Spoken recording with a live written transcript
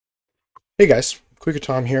Hey guys, Quicker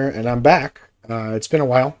Tom here, and I'm back. It's been a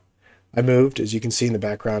while. I moved, as you can see in the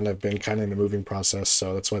background. I've been kind of in the moving process,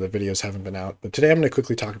 so that's why the videos haven't been out. But today I'm going to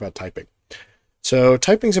quickly talk about typing. So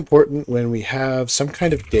typing is important when we have some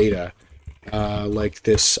kind of data, like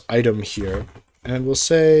this item here, and we'll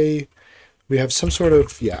say we have some sort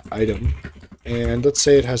of item, and let's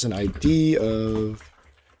say it has an ID of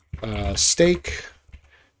steak.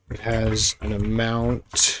 It has an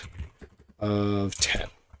amount of 10.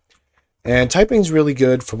 And typing is really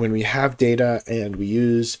good for when we have data and we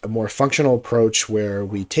use a more functional approach where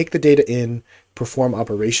we take the data in, perform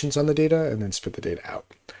operations on the data, and then spit the data out.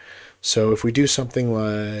 So if we do something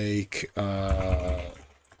like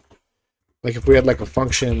if we had like a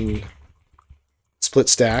function split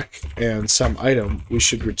stack and some item, we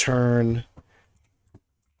should return,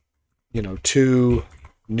 two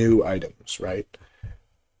new items, right?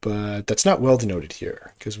 But that's not well denoted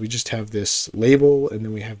here because we just have this label and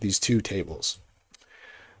then we have these two tables.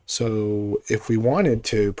 So if we wanted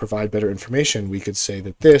to provide better information, we could say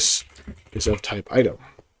that this is of type item,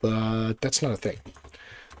 but that's not a thing.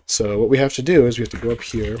 So what we have to do is we have to go up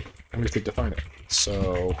here and we have to define it.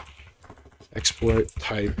 So export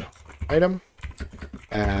type item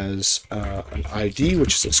as an ID,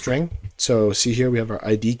 which is a string. So see here we have our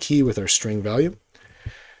ID key with our string value.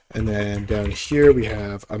 And then down here we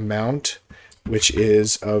have amount, which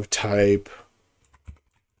is of type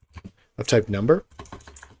number.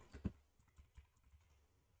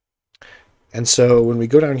 And so when we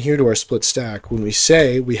go down here to our split stack, when we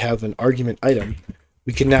say we have an argument item,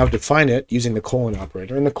 we can now define it using the colon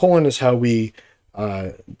operator. And the colon is how we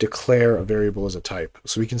declare a variable as a type.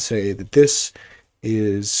 So we can say that this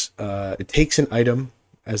is, it takes an item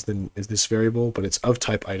as this variable, but it's of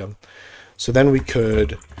type item. So then we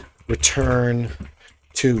could return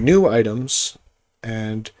two new items,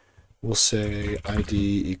 and we'll say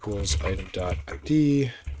ID equals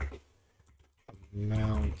item.id,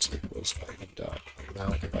 amount equals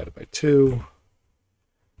item.amount divided by 2,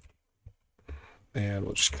 and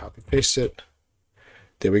we'll just copy paste it.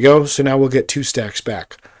 There we go. So now we'll get two stacks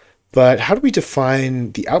back. But how do we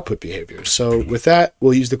define the output behavior? So with that,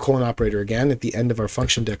 we'll use the colon operator again at the end of our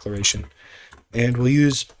function declaration, and we'll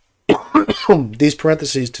use these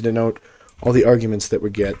parentheses to denote all the arguments that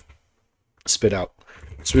would get spit out.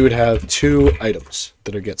 So we would have two items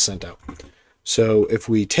that would get sent out. So if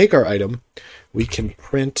we take our item, we can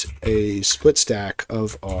print a split stack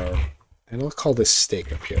of our, and I'll call this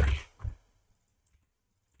steak up here.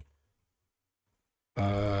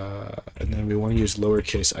 And then we want to use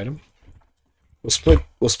lowercase item. We'll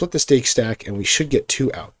split the steak stack, and we should get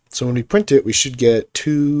 2 out. So when we print it, we should get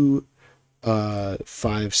 2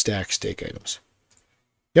 5 stack steak items.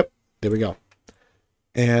 Yep, there we go.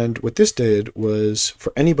 And what this did was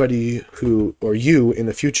for anybody who, or you in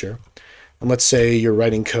the future, and let's say you're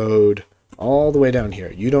writing code all the way down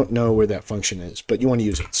here. You don't know where that function is, but you want to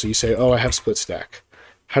use it. So you say, oh, I have split stack.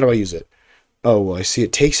 How do I use it? Oh, well, I see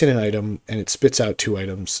it takes in an item and it spits out 2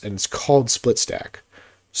 items, and it's called split stack.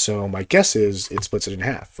 So my guess is it splits it in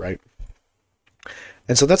half, right?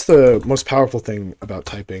 And so that's the most powerful thing about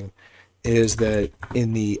typing, is that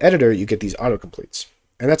in the editor you get these autocompletes,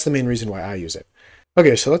 and that's the main reason why I use it.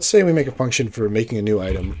 Okay, so let's say we make a function for making a new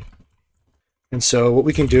item, and so what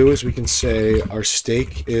we can do is we can say our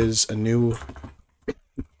steak is a new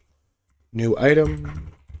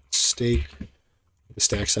item, steak, the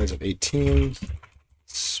stack size of 18,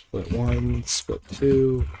 split 1, split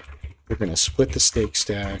 2. We're going to split the steak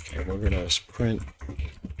stack, and we're going to print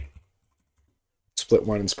split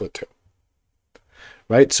 1 and split 2.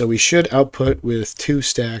 Right? So we should output with 2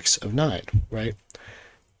 stacks of 9, right?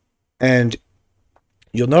 And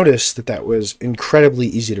you'll notice that that was incredibly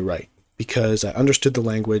easy to write because I understood the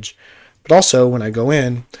language, but also when I go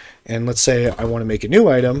in and let's say I want to make a new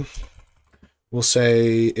item, we'll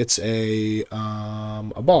say it's a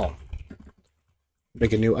ball.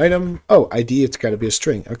 Make a new item. Oh, ID, it's got to be a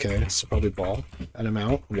string. Okay, so probably ball, an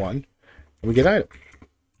amount, 1, and we get item.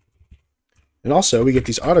 And also, we get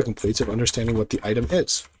these autocompletes of understanding what the item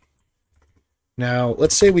is. Now,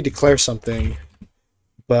 let's say we declare something,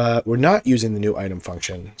 but we're not using the new item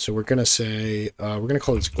function. So we're going to say, we're going to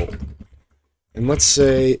call this gold. And let's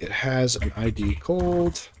say it has an ID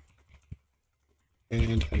gold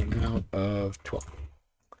and an amount of 12.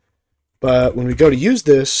 But when we go to use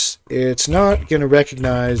this, it's not going to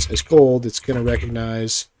recognize as gold. It's going to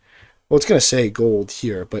recognize, well, it's going to say gold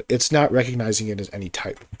here, but it's not recognizing it as any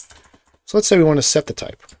type. So let's say we want to set the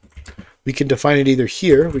type. We can define it either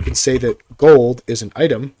here. We can say that gold is an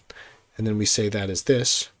item, and then we say that is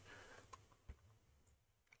this.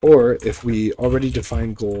 Or if we already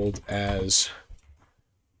define gold as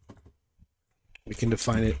we can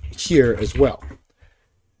define it here as well.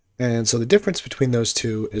 And so the difference between those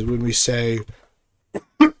two is when we say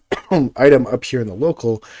item up here in the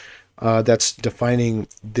local, that's defining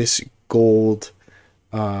this gold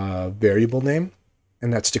variable name,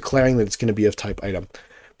 and that's declaring that it's going to be of type item.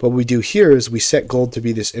 But what we do here is we set gold to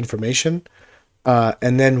be this information,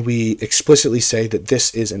 and then we explicitly say that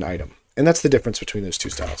this is an item. And that's the difference between those two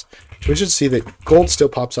styles. So we should see that gold still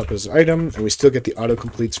pops up as an item, and we still get the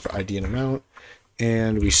autocompletes for ID and amount,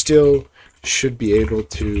 and we still should be able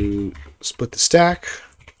to split the stack,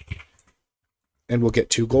 and we'll get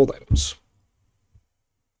 2 gold items.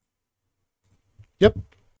 Yep.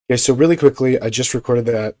 Okay, so really quickly, I just recorded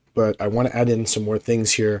that, but I want to add in some more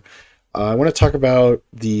things here. I want to talk about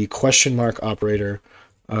the question mark operator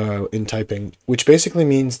in typing, which basically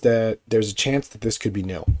means that there's a chance that this could be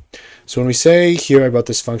nil. So when we say here about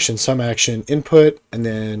this function some action input, and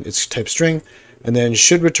then it's type string, and then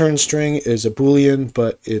should return string is a Boolean,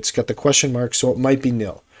 but it's got the question mark, so it might be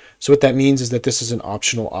nil. So what that means is that this is an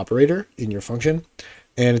optional operator in your function,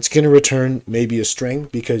 and it's going to return maybe a string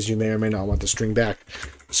because you may or may not want the string back.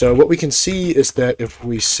 So what we can see is that if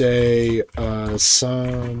we say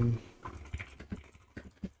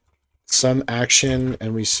some action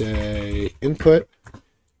and we say input,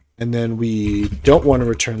 and then we don't want to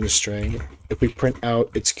return the string, if we print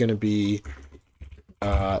out, it's going to be,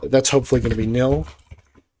 that's hopefully going to be nil.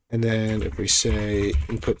 And then if we say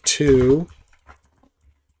input 2,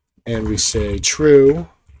 and we say true,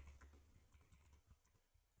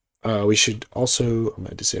 we should also, I'm going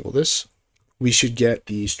to disable this, we should get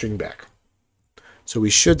the string back. So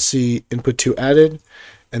we should see input 2 added,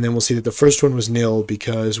 and then we'll see that the first one was nil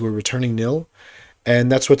because we're returning nil,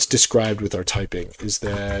 and that's what's described with our typing, is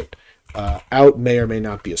that out may or may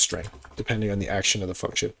not be a string, depending on the action of the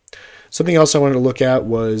function. Something else I wanted to look at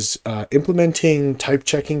was implementing type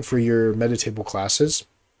checking for your metatable classes.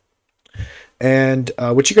 And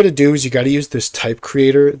what you got to do is you got to use this type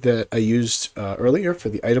creator that I used earlier for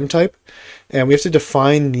the item type. And we have to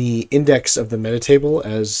define the index of the metatable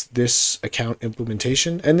as this account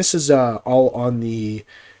implementation. And this is all on the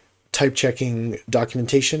type checking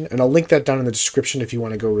documentation. And I'll link that down in the description if you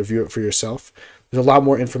want to go review it for yourself. There's a lot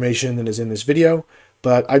more information than is in this video,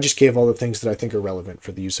 but I just gave all the things that I think are relevant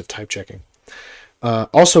for the use of type checking.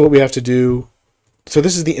 Also, what we have to do, so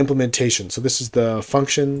this is the implementation. So this is the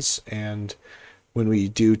functions, and when we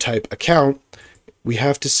do type account, we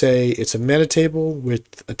have to say it's a metatable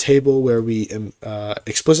with a table where we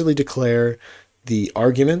explicitly declare the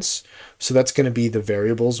arguments. So that's going to be the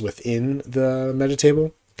variables within the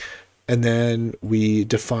metatable. And then we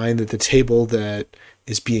define that the table that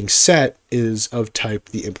is being set is of type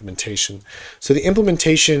the implementation. So the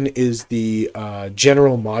implementation is the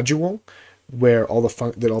general module where all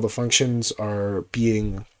the functions are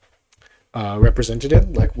being represented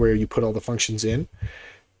in, like where you put all the functions in.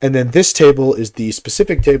 And then this table is the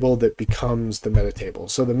specific table that becomes the metatable.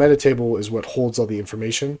 So the metatable is what holds all the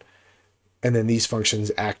information, and then these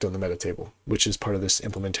functions act on the metatable, which is part of this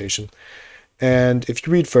implementation. And if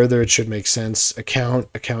you read further, it should make sense. Account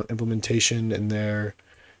implementation, and they're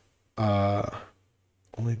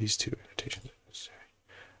only these two annotations are necessary.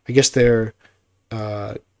 I guess they're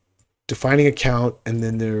defining account, and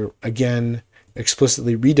then they're again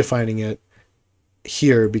explicitly redefining it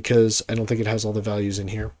here because I don't think it has all the values in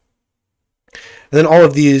here. And then all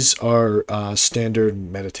of these are standard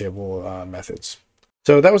metatable methods.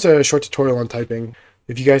 So that was a short tutorial on typing.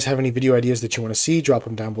 If you guys have any video ideas that you want to see, drop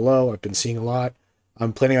them down below. I've been seeing a lot.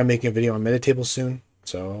 I'm planning on making a video on metatables soon.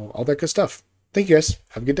 So all that good stuff. Thank you guys.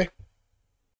 Have a good day.